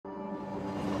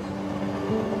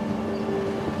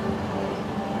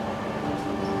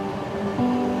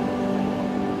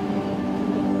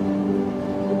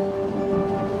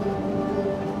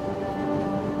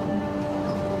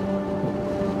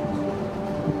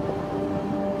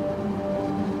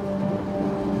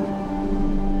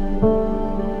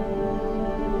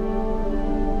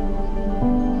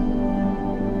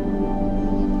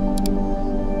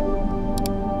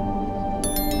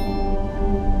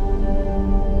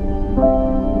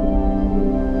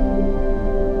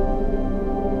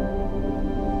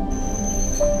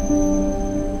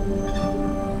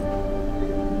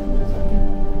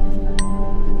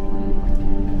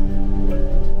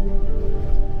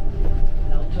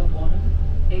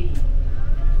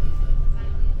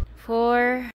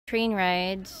4 train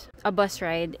rides, a bus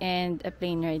ride, and a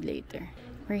plane ride later.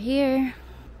 We're here.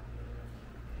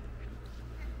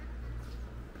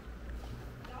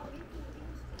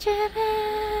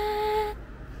 Ta-da!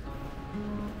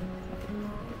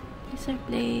 This is our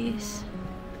place.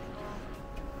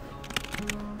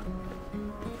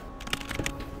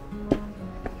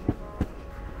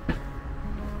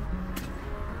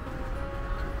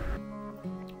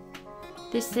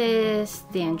 This is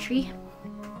the entry.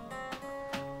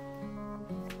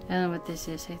 I don't know what this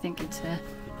is. I think it's a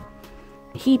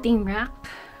heating rack.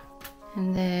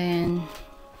 And then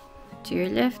to your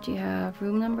left you have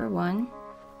room number 1,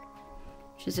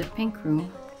 which is a pink room.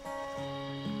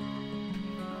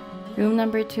 Room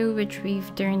number 2, which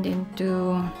we've turned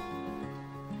into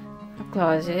a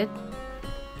closet.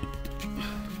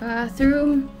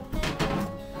 Bathroom.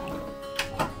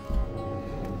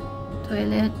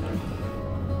 Toilet.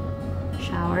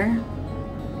 Shower.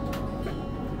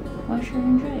 Washer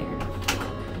and dryer.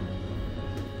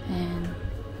 And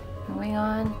going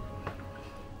on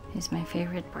is my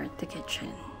favorite part, the kitchen.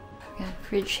 We got a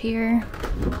fridge here.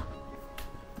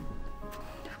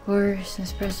 Of course,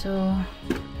 espresso,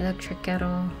 electric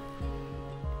kettle,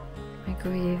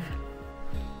 microwave.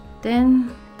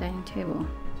 Then, dining table.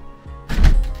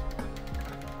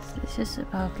 So this is a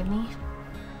balcony.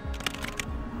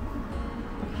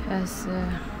 It has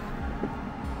a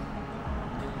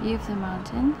view of the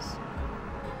mountains.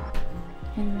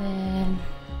 And then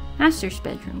master's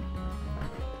bedroom,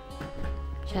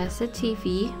 which has a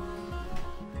TV.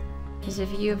 There's a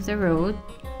view of the road.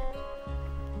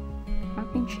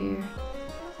 Rocking chair.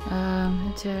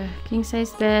 It's a king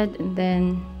size bed, and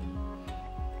then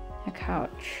a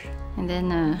couch, and then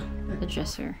a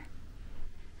dresser.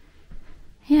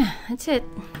 Yeah, that's it.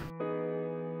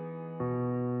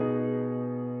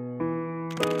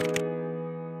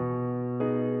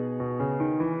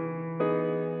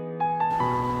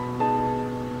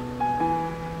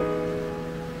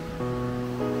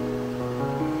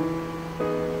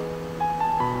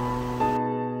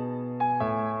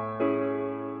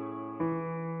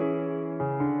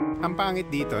 Ang pangit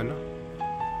dito, no?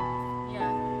 Yeah.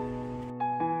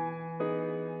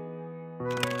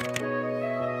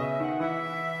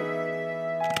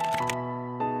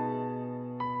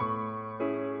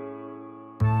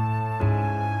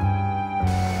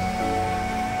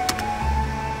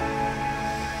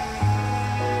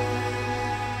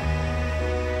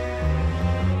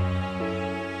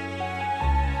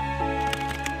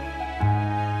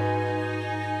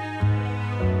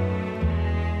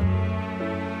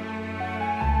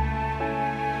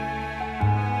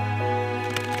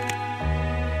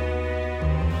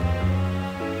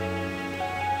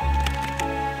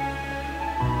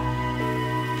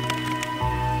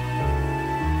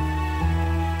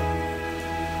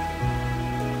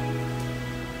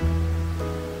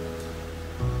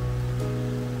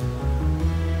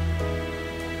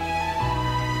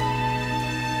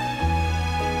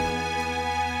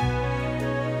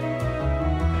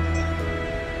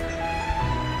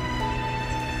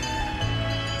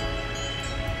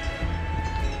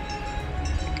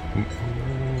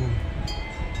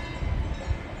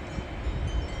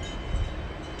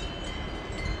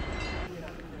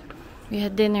 We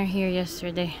had dinner here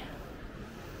yesterday.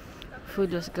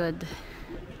 Food was good.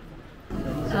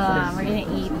 So we're gonna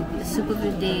eat the soup of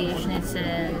the day,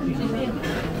 schnitzel,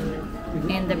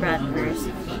 and the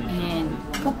bratwurst, and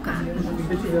coca.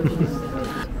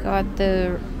 Got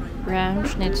the ram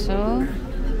schnitzel,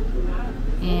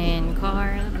 and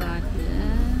Carl got the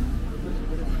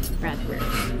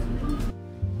bratwurst.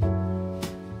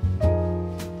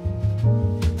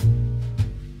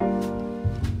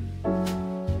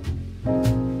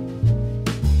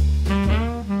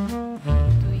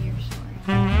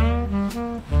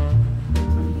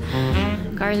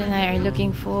 Carl and I are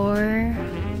looking for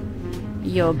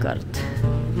yogurt.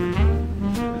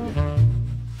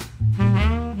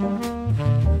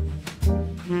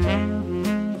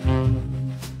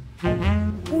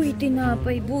 Uy,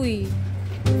 tinapay, boy!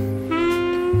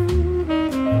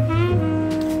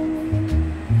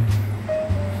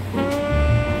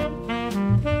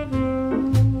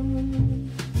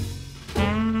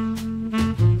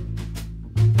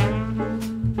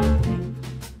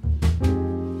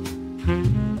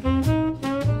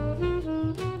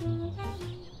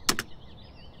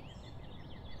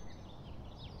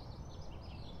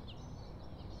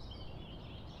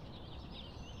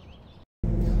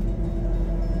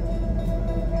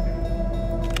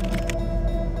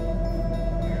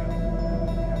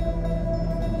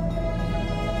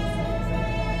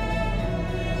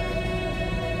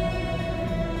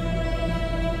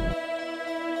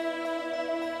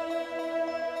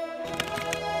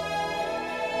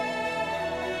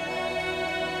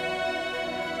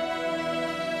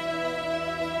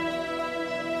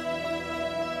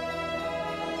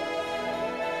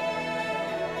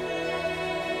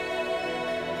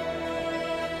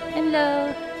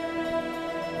 Hello.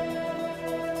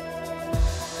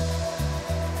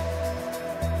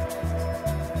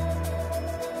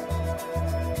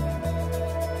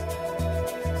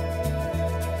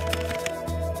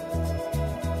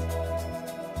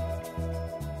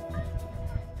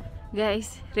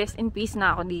 Guys, rest in peace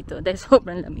na ako dito dahil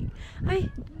sobrang lamig. Ay,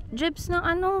 jibs ng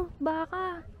ano,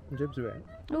 baka. Jibs ba?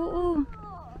 Oo.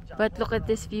 But look at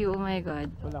this view, oh my god.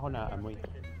 Wala ko naamoy.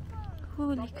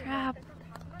 Holy crap.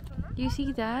 Do you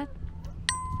see that?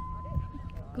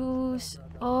 Goes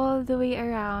all the way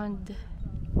around.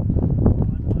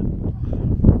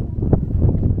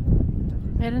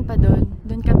 Meron pa doon.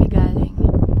 Doon kami galing.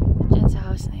 Diyan sa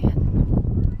house na yan.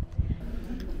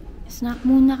 Snack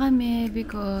muna kami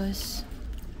because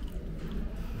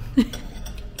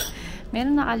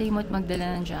meron nakalimot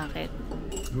magdala ng jacket.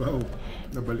 Wow,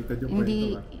 nabaliktad yung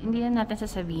Hindi na natin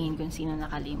sasabihin kung sino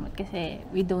nakalimot kasi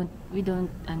we don't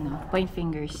point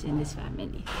fingers in this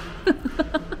family.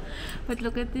 But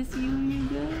look at this view, you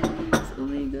guys. Oh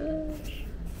my gosh.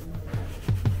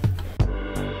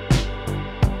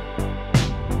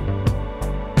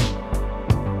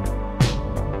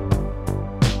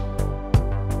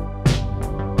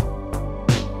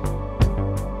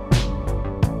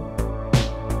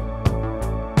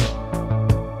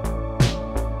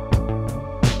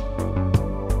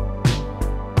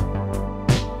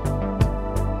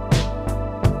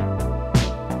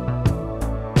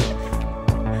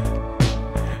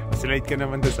 Slide ka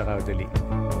naman doon sa Caudalie.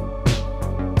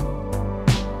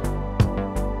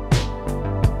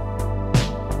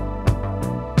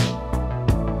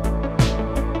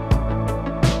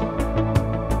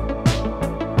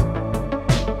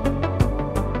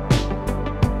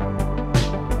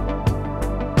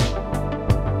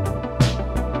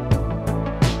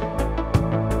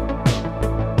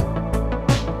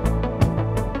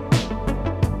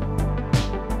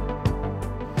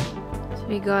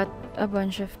 We got a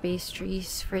bunch of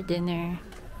pastries for dinner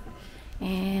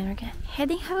and we're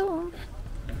heading home.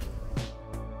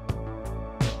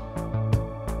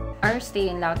 Our stay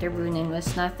in Lauterbrunnen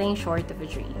was nothing short of a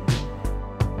dream.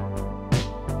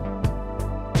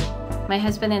 My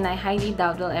husband and I highly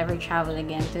doubt we'll ever travel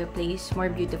again to a place more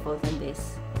beautiful than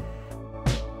this.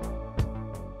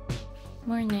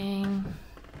 Morning.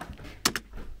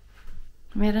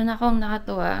 Meron akong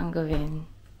nakatuwa ang gawin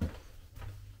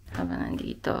habang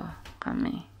nandito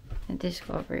kami.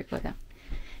 Na-discover ko lang.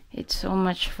 It's so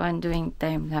much fun doing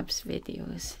time-lapse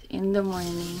videos in the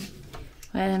morning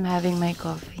while I'm having my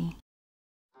coffee.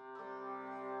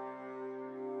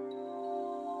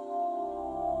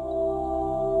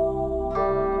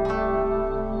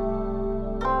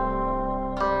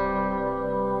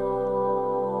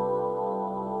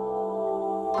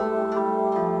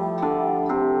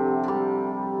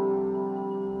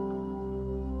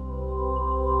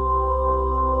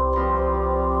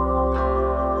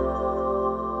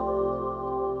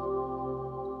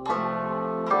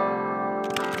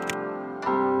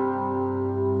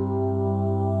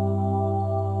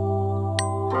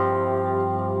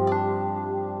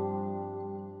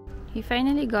 We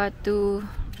finally got to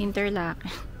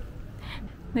Interlaken.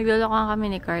 Naglolokohan kami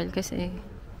ni Carl kasi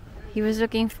he was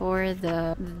looking for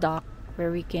the dock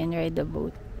where we can ride the boat.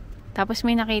 Tapos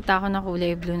may nakita ako na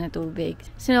kulay blue na tubig.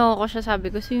 Sinoko ko siya, sabi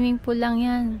ko, swimming pool lang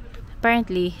yan.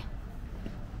 Apparently,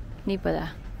 hindi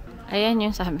pala. Ayan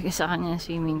yung sabi ko sa kanya,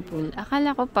 swimming pool.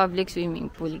 Akala ko public swimming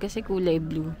pool kasi kulay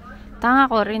blue. Tanga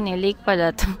ko rin eh, lake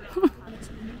pala to.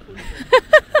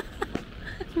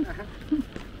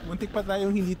 Muntik pa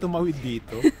tayong hindi tumawid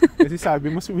dito. Kasi sabi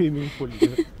mo swimming pool.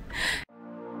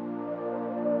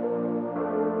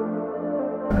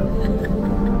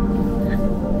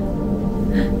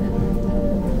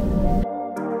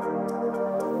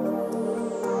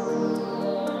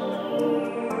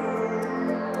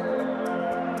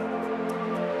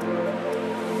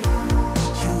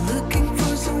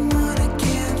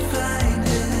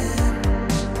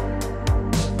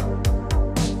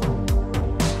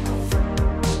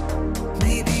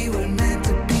 Maybe we're meant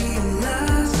to be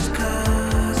lost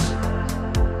cause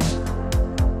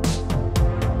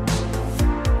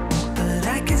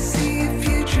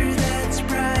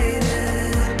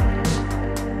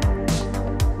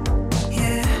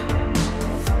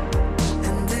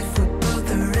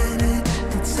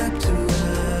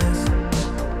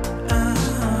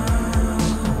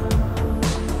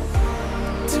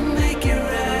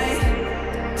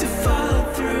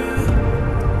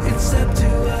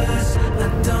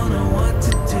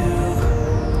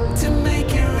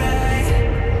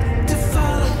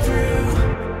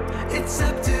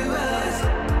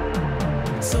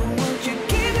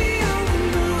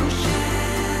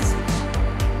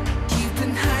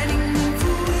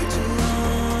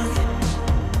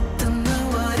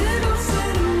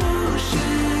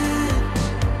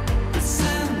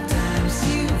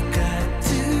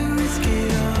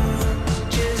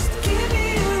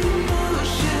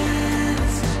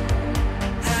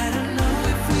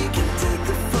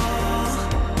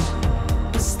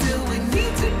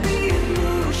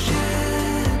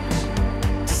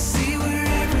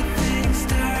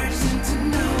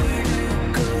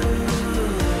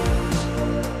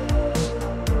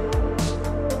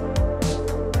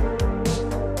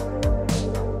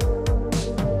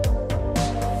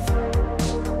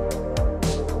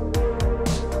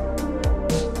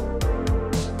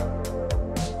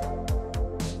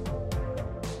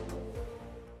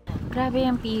Grabe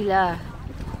yung pila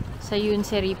sa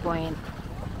Yunseri Point.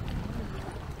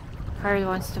 Carl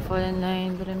wants to fall in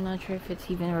line, but I'm not sure if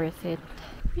it's even worth it.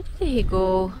 Where did he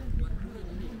go?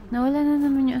 Nawala na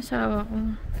naman yung asawa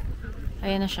ko.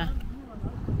 Ayan na siya.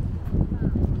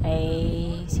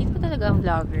 Ay, sino ba talaga ang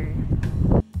vlogger?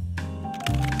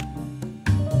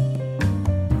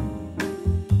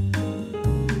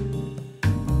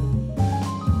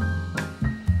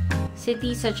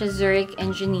 Cities such as Zurich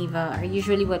and Geneva are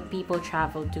usually what people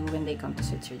travel to when they come to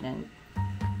Switzerland.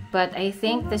 But I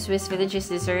think the Swiss villages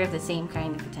deserve the same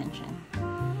kind of attention.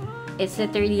 It's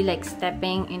literally like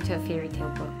stepping into a fairy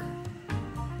tale book.